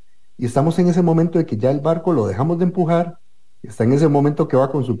mascotas. Y estamos en ese momento de que ya el barco lo dejamos de empujar, está en ese momento que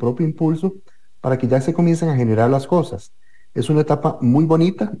va con su propio impulso para que ya se comiencen a generar las cosas. Es una etapa muy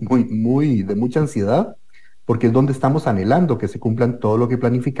bonita, de mucha ansiedad, porque es donde estamos anhelando que se cumplan todo lo que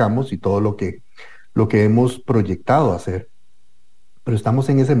planificamos y todo lo que hemos proyectado hacer. Pero estamos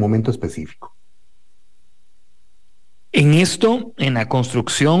en ese momento específico. En esto, en la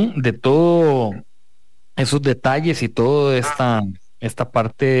construcción de todo esos detalles y toda esta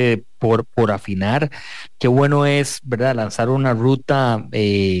parte por afinar, qué bueno es, ¿verdad?, lanzar una ruta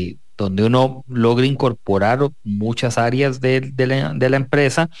donde uno logre incorporar muchas áreas de la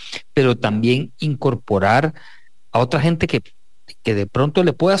empresa, pero también incorporar a otra gente que de pronto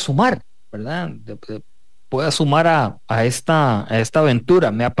le pueda sumar, ¿verdad? Pueda sumar a esta aventura.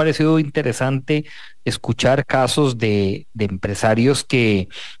 Me ha parecido interesante escuchar casos de empresarios que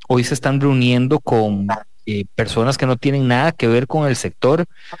hoy se están reuniendo con personas que no tienen nada que ver con el sector,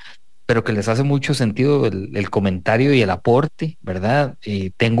 pero que les hace mucho sentido el comentario y el aporte, ¿verdad?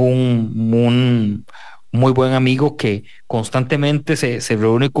 Tengo un muy buen amigo que constantemente se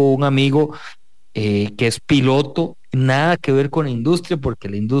reúne con un amigo que es piloto, nada que ver con la industria, porque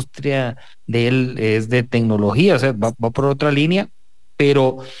la industria de él es de tecnología, o sea, va por otra línea,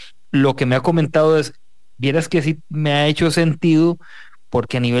 pero lo que me ha comentado es, vieras que sí me ha hecho sentido,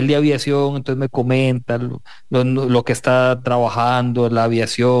 porque a nivel de aviación, entonces me comenta lo que está trabajando en la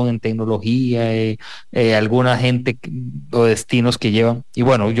aviación, en tecnología, alguna gente o destinos que llevan, y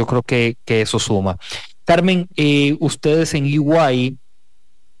bueno, yo creo que eso suma. Carmen, ustedes en EY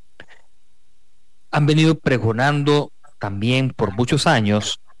han venido pregonando también por muchos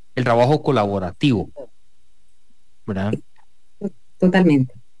años el trabajo colaborativo, ¿verdad?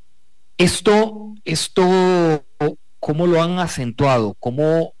 Totalmente. Esto, ¿cómo lo han acentuado?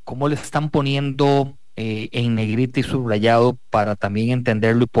 ¿Cómo le están poniendo en negrita y subrayado para también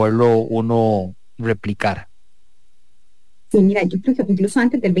entenderlo y poderlo uno replicar? Sí, mira, yo creo que incluso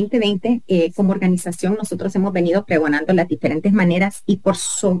antes del 2020, como organización, nosotros hemos venido pregonando las diferentes maneras y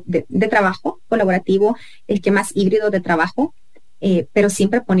de trabajo colaborativo, el que más híbrido de trabajo, pero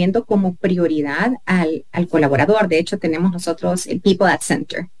siempre poniendo como prioridad al colaborador. De hecho, tenemos nosotros el People at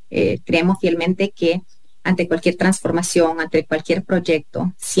Center. Creemos fielmente que ante cualquier transformación, ante cualquier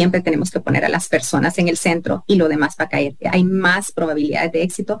proyecto, siempre tenemos que poner a las personas en el centro y lo demás va a caer. Hay más probabilidades de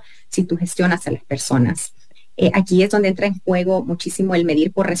éxito si tú gestionas a las personas. Aquí es donde entra en juego muchísimo el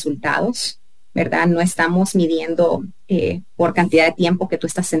medir por resultados, ¿verdad? No estamos midiendo por cantidad de tiempo que tú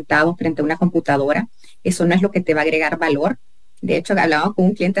estás sentado frente a una computadora. Eso no es lo que te va a agregar valor. De hecho, hablaba con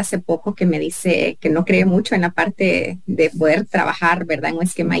un cliente hace poco que me dice que no cree mucho en la parte de poder trabajar, ¿verdad?, en un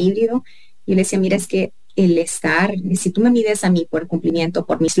esquema híbrido. Y yo le decía, mira, es que el estar, si tú me mides a mí por el cumplimiento,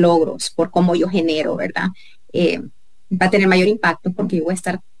 por mis logros, por cómo yo genero, ¿verdad?, va a tener mayor impacto porque yo voy a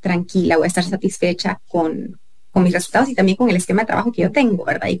estar tranquila, voy a estar satisfecha con mis resultados y también con el esquema de trabajo que yo tengo,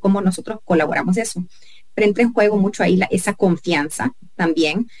 ¿verdad? Y cómo nosotros colaboramos eso. Pero entra en juego mucho ahí esa confianza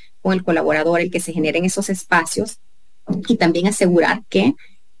también con el colaborador, el que se generen esos espacios y también asegurar que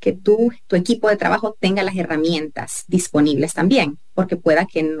tu equipo de trabajo tenga las herramientas disponibles también, porque pueda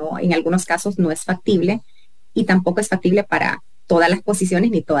que no, en algunos casos no es factible y tampoco es factible para todas las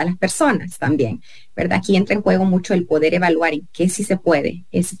posiciones ni todas las personas también, ¿verdad? Aquí entra en juego mucho el poder evaluar en qué sí se puede,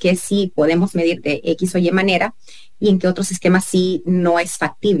 es que sí podemos medir de X o Y manera y en qué otros esquemas sí no es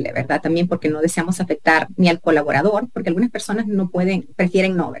factible, ¿verdad? También porque no deseamos afectar ni al colaborador, porque algunas personas no pueden,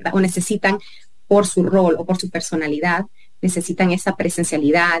 prefieren no, ¿verdad? O necesitan por su rol o por su personalidad, necesitan esa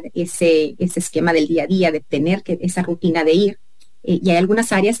presencialidad, ese esquema del día a día, de tener que esa rutina de ir. Y hay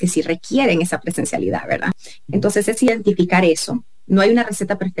algunas áreas que sí requieren esa presencialidad, ¿verdad? Entonces es identificar eso. No hay una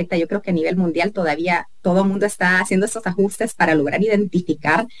receta perfecta. Yo creo que a nivel mundial todavía todo el mundo está haciendo estos ajustes para lograr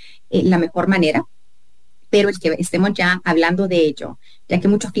identificar la mejor manera. Pero el que estemos ya hablando de ello, ya que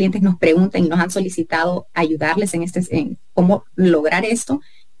muchos clientes nos preguntan y nos han solicitado ayudarles en cómo lograr esto,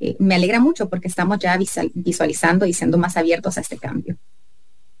 me alegra mucho porque estamos ya visualizando y siendo más abiertos a este cambio.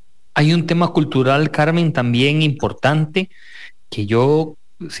 Hay un tema cultural, Carmen, también importante que yo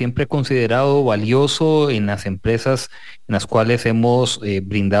siempre he considerado valioso en las empresas en las cuales hemos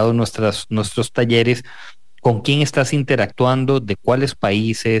brindado nuestros talleres. ¿Con quién estás interactuando? ¿De cuáles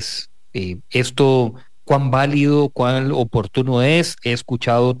países? Esto, ¿cuán válido, cuán oportuno es? He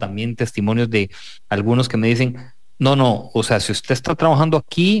escuchado también testimonios de algunos que me dicen, no, o sea, si usted está trabajando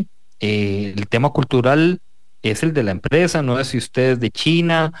aquí, el tema cultural es el de la empresa, no es si usted es de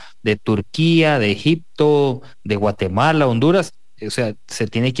China, de Turquía, de Egipto, de Guatemala, Honduras, o sea, se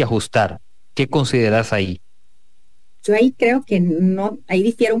tiene que ajustar. ¿Qué consideras ahí? Yo ahí creo que no, ahí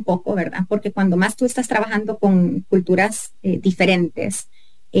difiere un poco, ¿verdad? Porque cuando más tú estás trabajando con culturas diferentes,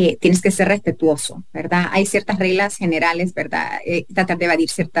 tienes que ser respetuoso, ¿verdad? Hay ciertas reglas generales, ¿verdad? Tratar de evadir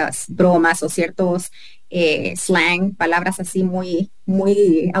ciertas bromas o ciertos slang, palabras así muy,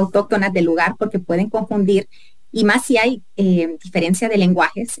 muy autóctonas del lugar, porque pueden confundir. Y más si hay diferencia de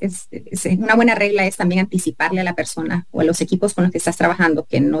lenguajes, una buena regla es también anticiparle a la persona o a los equipos con los que estás trabajando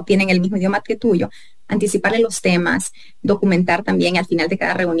que no tienen el mismo idioma que tuyo, anticiparle los temas, documentar también al final de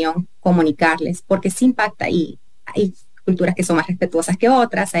cada reunión, comunicarles, porque sí impacta y hay culturas que son más respetuosas que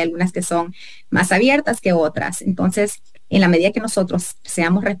otras, hay algunas que son más abiertas que otras. Entonces, en la medida que nosotros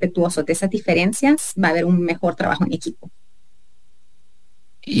seamos respetuosos de esas diferencias, va a haber un mejor trabajo en equipo.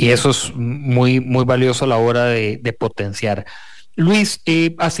 Y eso es muy, muy valioso a la hora de potenciar. Luis,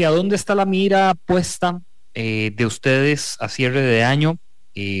 ¿hacia dónde está la mira puesta de ustedes a cierre de año?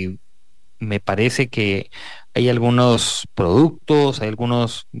 Me parece que hay algunos productos, hay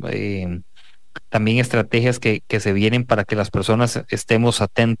algunos también estrategias que se vienen para que las personas estemos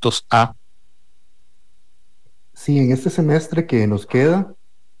atentos a. Sí, en este semestre que nos queda,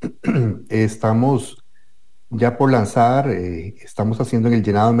 estamos ya por lanzar, estamos haciendo en el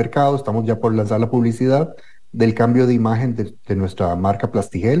llenado de mercado, estamos ya por lanzar la publicidad del cambio de imagen de nuestra marca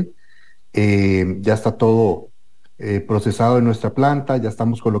Plastigel. Ya está todo procesado en nuestra planta, ya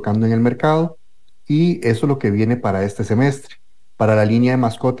estamos colocando en el mercado y eso es lo que viene para este semestre. Para la línea de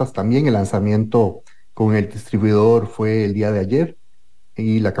mascotas también el lanzamiento con el distribuidor fue el día de ayer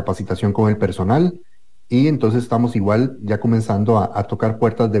y la capacitación con el personal. Y entonces estamos igual ya comenzando a tocar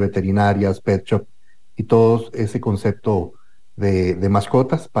puertas de veterinarias, pet shop y todo ese concepto de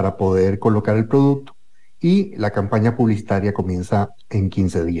mascotas para poder colocar el producto. Y la campaña publicitaria comienza en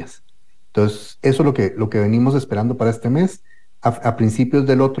 15 días. Entonces, eso es lo que venimos esperando para este mes. A principios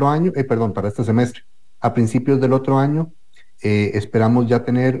del otro año, para este semestre, a principios del otro año, esperamos ya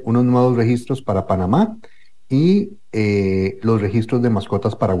tener unos nuevos registros para Panamá y los registros de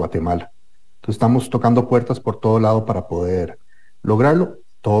mascotas para Guatemala. Entonces estamos tocando puertas por todo lado para poder lograrlo,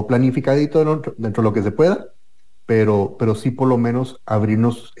 todo planificadito dentro de lo que se pueda, pero sí por lo menos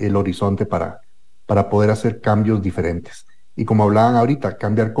abrirnos el horizonte para poder hacer cambios diferentes. Y como hablaban ahorita,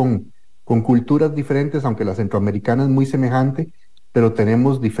 cambiar con culturas diferentes, aunque la centroamericana es muy semejante, pero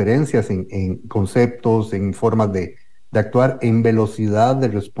tenemos diferencias en conceptos, en formas de actuar, en velocidad de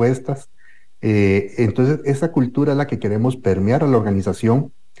respuestas. Entonces esa cultura es la que queremos permear a la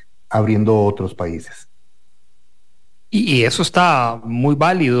organización, abriendo otros países. Y eso está muy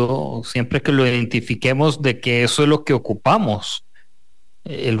válido siempre que lo identifiquemos de que eso es lo que ocupamos.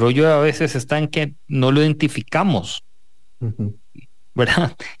 El rollo a veces está en que no lo identificamos,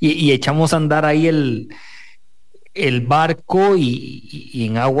 ¿verdad? Y echamos a andar ahí el barco y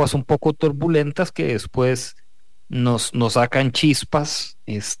en aguas un poco turbulentas que después nos sacan chispas,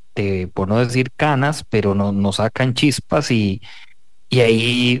 por no decir canas, pero nos sacan chispas y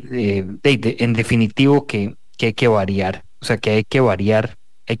ahí, en definitivo, que hay que variar. O sea, que hay que variar.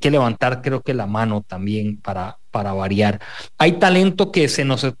 Hay que levantar, creo que la mano también para variar. Hay talento que se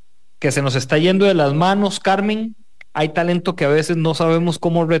nos está yendo de las manos, Carmen. Hay talento que a veces no sabemos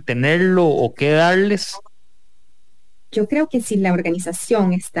cómo retenerlo o qué darles. Yo creo que si la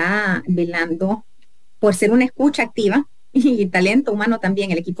organización está velando por ser una escucha activa, y talento humano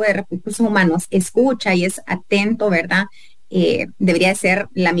también, el equipo de recursos humanos escucha y es atento, ¿verdad? Debería de ser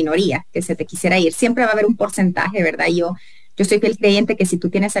la minoría que se te quisiera ir. Siempre va a haber un porcentaje, ¿verdad? Yo soy fiel creyente que si tú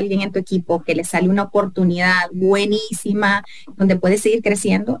tienes a alguien en tu equipo que le sale una oportunidad buenísima, donde puede seguir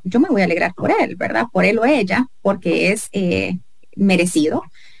creciendo, yo me voy a alegrar por él, ¿verdad? Por él o ella, porque es merecido.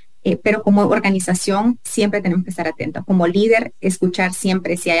 Pero como organización siempre tenemos que estar atentos. Como líder, escuchar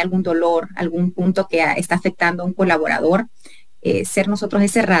siempre si hay algún dolor, algún punto que está afectando a un colaborador, ser nosotros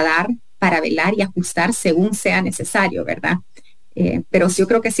ese radar para velar y ajustar según sea necesario, ¿verdad? Pero sí, yo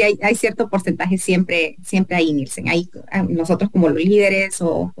creo que sí hay cierto porcentaje siempre ahí, Nielsen. Ahí, nosotros como los líderes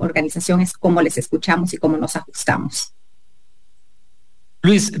o organizaciones, cómo les escuchamos y cómo nos ajustamos.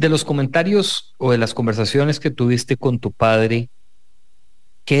 Luis, de los comentarios o de las conversaciones que tuviste con tu padre,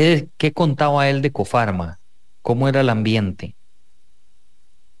 ¿qué contaba él de Cofarma? ¿Cómo era el ambiente?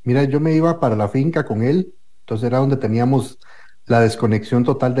 Mira, yo me iba para la finca con él, entonces era donde teníamos la desconexión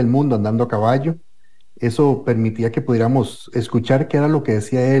total del mundo andando a caballo. Eso permitía que pudiéramos escuchar qué era lo que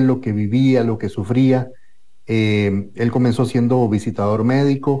decía él, lo que vivía, lo que sufría. Él comenzó siendo visitador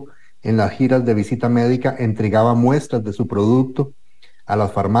médico. En las giras de visita médica entregaba muestras de su producto a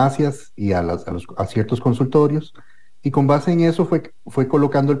las farmacias y a ciertos consultorios. Y con base en eso fue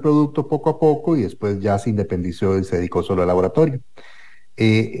colocando el producto poco a poco y después ya se independizó y se dedicó solo al laboratorio.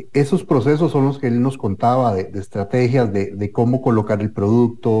 Esos procesos son los que él nos contaba de estrategias de cómo colocar el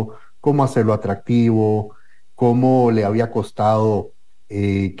producto, cómo hacerlo atractivo, cómo le había costado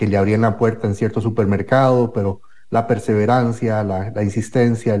que le abrían la puerta en cierto supermercado, pero la perseverancia, la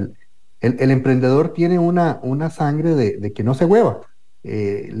insistencia, el emprendedor tiene una sangre de que no se hueva.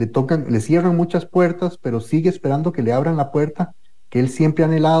 Le cierran muchas puertas, pero sigue esperando que le abran la puerta que él siempre ha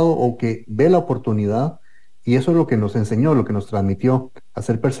anhelado o que ve la oportunidad. Y eso es lo que nos enseñó, lo que nos transmitió, a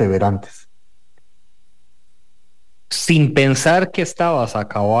ser perseverantes. Sin pensar que estabas a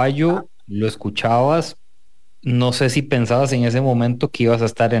caballo, lo escuchabas, no sé si pensabas en ese momento que ibas a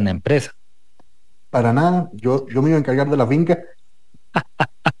estar en la empresa. Para nada, yo me iba a encargar de la finca.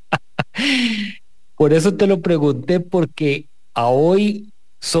 Por eso te lo pregunté, porque a hoy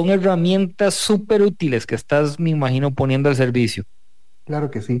son herramientas súper útiles que estás, me imagino, poniendo al servicio.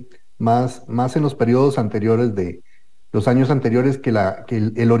 Claro que sí, más en los periodos anteriores de los años anteriores que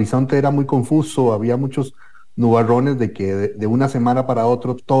el horizonte era muy confuso, había muchos nubarrones de que de una semana para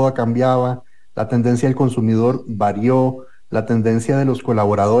otra todo cambiaba, la tendencia del consumidor varió, la tendencia de los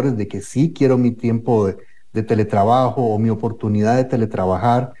colaboradores de que sí quiero mi tiempo de teletrabajo o mi oportunidad de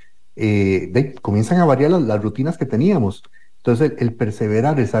teletrabajar, comienzan a variar las rutinas que teníamos. Entonces el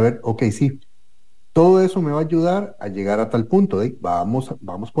perseverar, el saber, ok, sí, todo eso me va a ayudar a llegar a tal punto,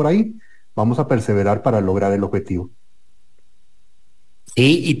 vamos por ahí, vamos a perseverar para lograr el objetivo.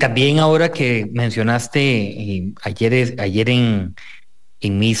 Sí, y también ahora que mencionaste, ayer en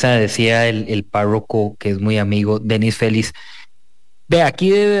misa decía el párroco, que es muy amigo, Denis Félix, ve,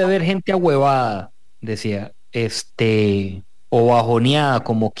 aquí debe de haber gente ahuevada, decía, o bajoneada,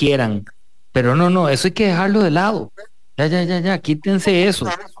 como quieran, pero no, eso hay que dejarlo de lado, ya, quítense eso.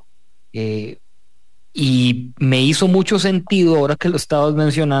 Y me hizo mucho sentido ahora que lo estabas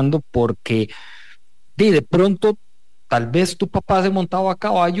mencionando, porque de pronto tal vez tu papá se montaba a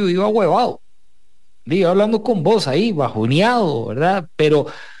caballo y iba huevado, iba hablando con vos ahí, bajoneado, ¿verdad? Pero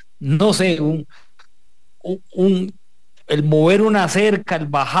no sé, el mover una cerca, el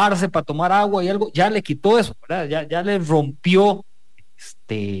bajarse para tomar agua y algo, ya le quitó eso, ¿verdad? Ya le rompió.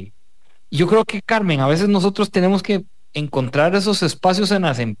 Yo creo que, Carmen, a veces nosotros tenemos que encontrar esos espacios en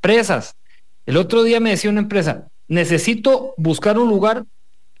las empresas. El otro día me decía una empresa, necesito buscar un lugar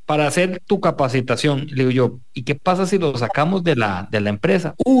para hacer tu capacitación. Le digo yo, ¿y qué pasa si lo sacamos de la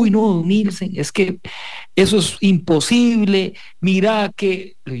empresa? Uy, no, Nielsen, es que eso es imposible. Mira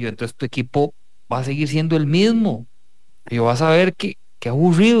que, le digo yo, entonces tu equipo va a seguir siendo el mismo. Y yo, vas a ver qué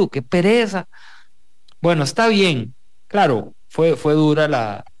aburrido, qué pereza. Bueno, está bien. Claro, fue dura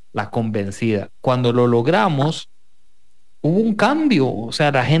la convencida. Cuando lo logramos, hubo un cambio. O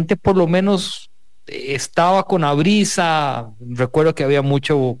sea, la gente por lo menos estaba con la brisa. Recuerdo que había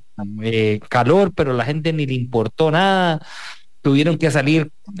mucho calor, pero la gente ni le importó nada. Tuvieron que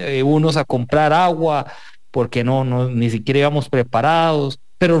salir unos a comprar agua porque no ni siquiera íbamos preparados,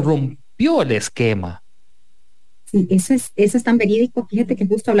 pero rompió el esquema. Sí, eso es tan verídico. Fíjate que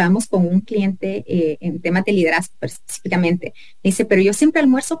justo hablábamos con un cliente en temas de liderazgo específicamente. Dice, pero yo siempre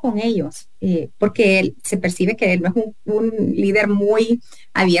almuerzo con ellos, porque él se percibe que él no es un líder muy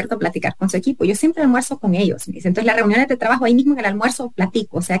abierto a platicar con su equipo. Yo siempre almuerzo con ellos. Dice, entonces las reuniones de trabajo, ahí mismo en el almuerzo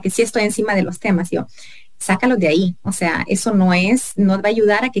platico, o sea que sí estoy encima de los temas. Yo, sácalos de ahí. O sea, eso no va a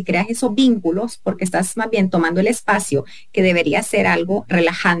ayudar a que creas esos vínculos, porque estás más bien tomando el espacio que debería ser algo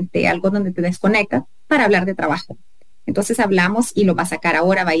relajante, algo donde te desconectas para hablar de trabajo. Entonces hablamos y lo va a sacar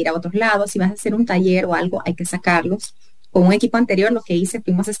ahora, va a ir a otros lados. Si vas a hacer un taller o algo, hay que sacarlos. Con un equipo anterior lo que hice,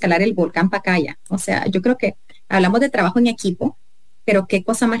 fuimos a escalar el volcán Pacaya. O sea, yo creo que hablamos de trabajo en equipo, pero qué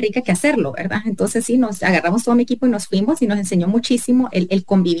cosa más rica que hacerlo, ¿verdad? Entonces sí, nos agarramos todo mi equipo y nos fuimos y nos enseñó muchísimo el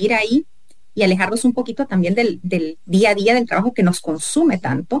convivir ahí y alejarnos un poquito también del día a día del trabajo que nos consume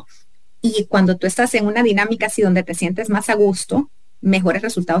tanto. Y cuando tú estás en una dinámica así donde te sientes más a gusto, mejores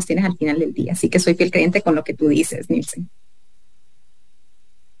resultados tienes al final del día. Así que soy fiel creyente con lo que tú dices, Nilsen.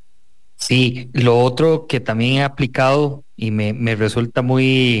 Sí, lo otro que también he aplicado y me resulta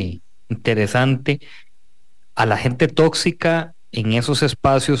muy interesante, a la gente tóxica en esos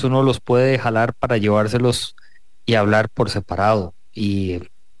espacios uno los puede jalar para llevárselos y hablar por separado. Y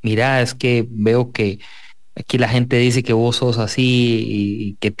mira, es que veo que aquí la gente dice que vos sos así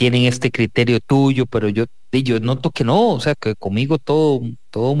y que tienen este criterio tuyo, pero yo noto que no, o sea, que conmigo todo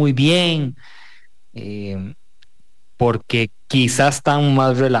muy bien. eh, Porque quizás están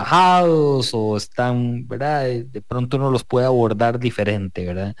más relajados o están, ¿verdad? De pronto uno los puede abordar diferente,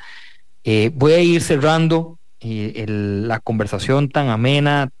 ¿verdad? Voy a ir cerrando la conversación tan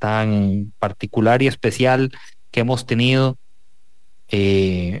amena, tan particular y especial que hemos tenido.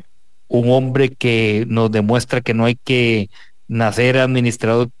 eh, un hombre que nos demuestra que no hay que nacer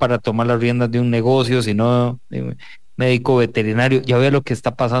administrador para tomar las riendas de un negocio, sino médico veterinario. Ya ve lo que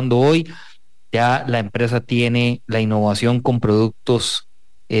está pasando hoy. Ya la empresa tiene la innovación con productos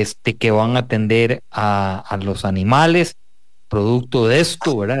que van a atender a los animales, producto de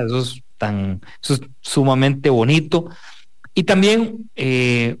esto, ¿verdad? Eso es sumamente bonito. Y también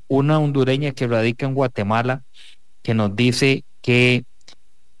una hondureña que radica en Guatemala, que nos dice que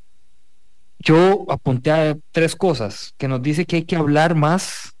yo apunté a tres cosas, que nos dice que hay que hablar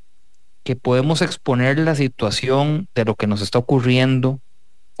más, que podemos exponer la situación de lo que nos está ocurriendo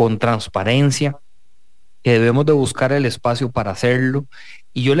con transparencia, que debemos de buscar el espacio para hacerlo.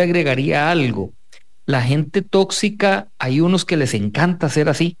 Y yo le agregaría algo: la gente tóxica, hay unos que les encanta ser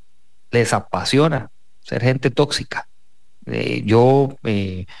así, les apasiona ser gente tóxica. Yo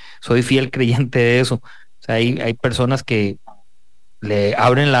soy fiel creyente de eso. O sea, hay personas que le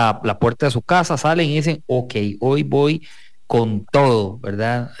abren la puerta de su casa, salen y dicen, ok, hoy voy con todo,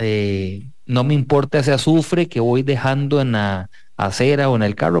 ¿verdad? No me importa ese azufre que voy dejando en la acera o en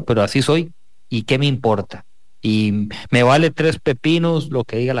el carro, pero así soy. ¿Y qué me importa? Y me vale tres pepinos lo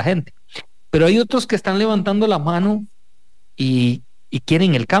que diga la gente. Pero hay otros que están levantando la mano y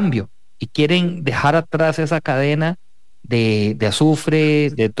quieren el cambio, y quieren dejar atrás esa cadena de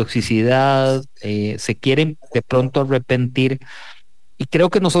azufre, de toxicidad, se quieren de pronto arrepentir. Y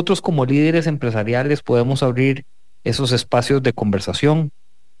creo que nosotros como líderes empresariales podemos abrir esos espacios de conversación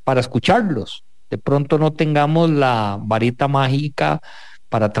para escucharlos. De pronto no tengamos la varita mágica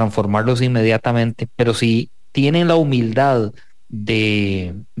para transformarlos inmediatamente, pero si tienen la humildad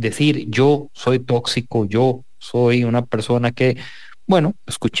de decir, yo soy tóxico, yo soy una persona que, bueno,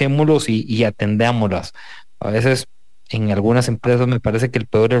 escuchémoslos y atendámoslas. A veces en algunas empresas me parece que el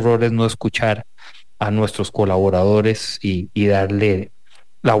peor error es no escuchar a nuestros colaboradores y darle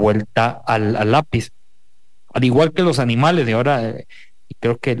la vuelta al lápiz. Al igual que los animales, y ahora y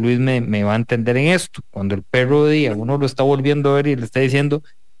creo que Luis me va a entender en esto. Cuando el perro de día uno lo está volviendo a ver y le está diciendo,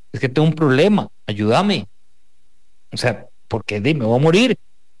 es que tengo un problema, ayúdame. O sea, porque me voy a morir.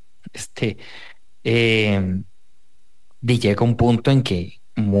 Eh, llega un punto en que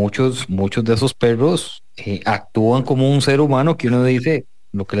muchos de esos perros actúan como un ser humano que uno dice,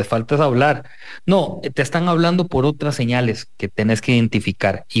 lo que les falta es hablar. No, te están hablando por otras señales que tenés que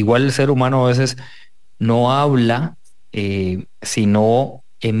identificar. Igual el ser humano a veces no habla, sino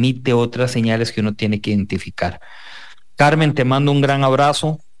emite otras señales que uno tiene que identificar. Carmen, te mando un gran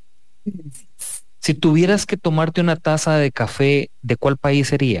abrazo. Si tuvieras que tomarte una taza de café, ¿de cuál país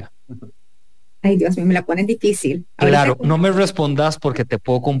sería? Ay, Dios mío, me la pones difícil. Claro, no me respondas porque te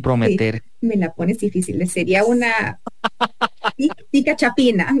puedo comprometer. Sí, me la pones difícil. Sería una tica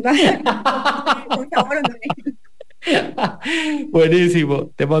chapina. Por favor,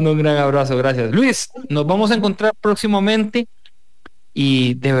 buenísimo, te mando un gran abrazo, gracias. Luis, nos vamos a encontrar próximamente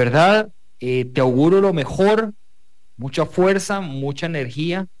y de verdad te auguro lo mejor, mucha fuerza, mucha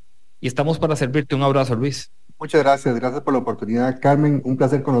energía y estamos para servirte. Un abrazo, Luis. Muchas gracias, gracias por la oportunidad, Carmen, un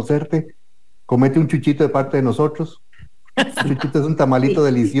placer conocerte. Comete un chuchito de parte de nosotros. Un chuchito es un tamalito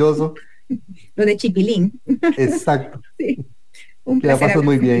delicioso. Lo de chipilín. Exacto. Sí. Un placer. La pasas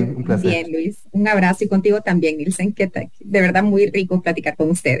muy bien, un placer. Bien, Luis. Un abrazo y contigo también, Nilsen, que de verdad muy rico platicar con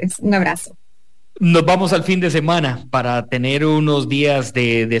ustedes. Un abrazo. Nos vamos al fin de semana para tener unos días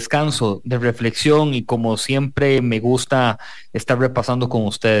de descanso, de reflexión y como siempre me gusta estar repasando con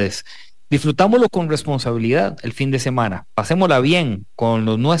ustedes. Disfrutámoslo con responsabilidad el fin de semana. Pasémosla bien con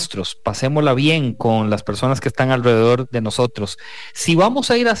los nuestros, pasémosla bien con las personas que están alrededor de nosotros. Si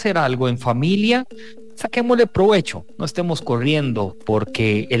vamos a ir a hacer algo en familia, saquémosle provecho, no estemos corriendo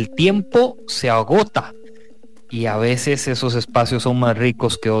porque el tiempo se agota y a veces esos espacios son más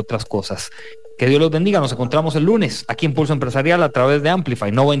ricos que otras cosas. Que Dios los bendiga, nos encontramos el lunes aquí en Pulso Empresarial a través de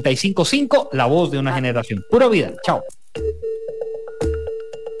Amplify 95.5, la voz de una generación. Pura vida, chao.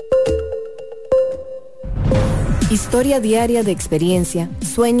 Historia diaria de experiencia,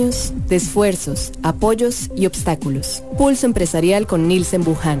 sueños, de esfuerzos, apoyos y obstáculos. Pulso Empresarial con Nilsen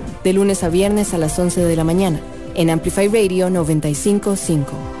Buján, de lunes a viernes a las 11 de la mañana, en Amplify Radio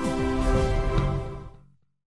 95.5.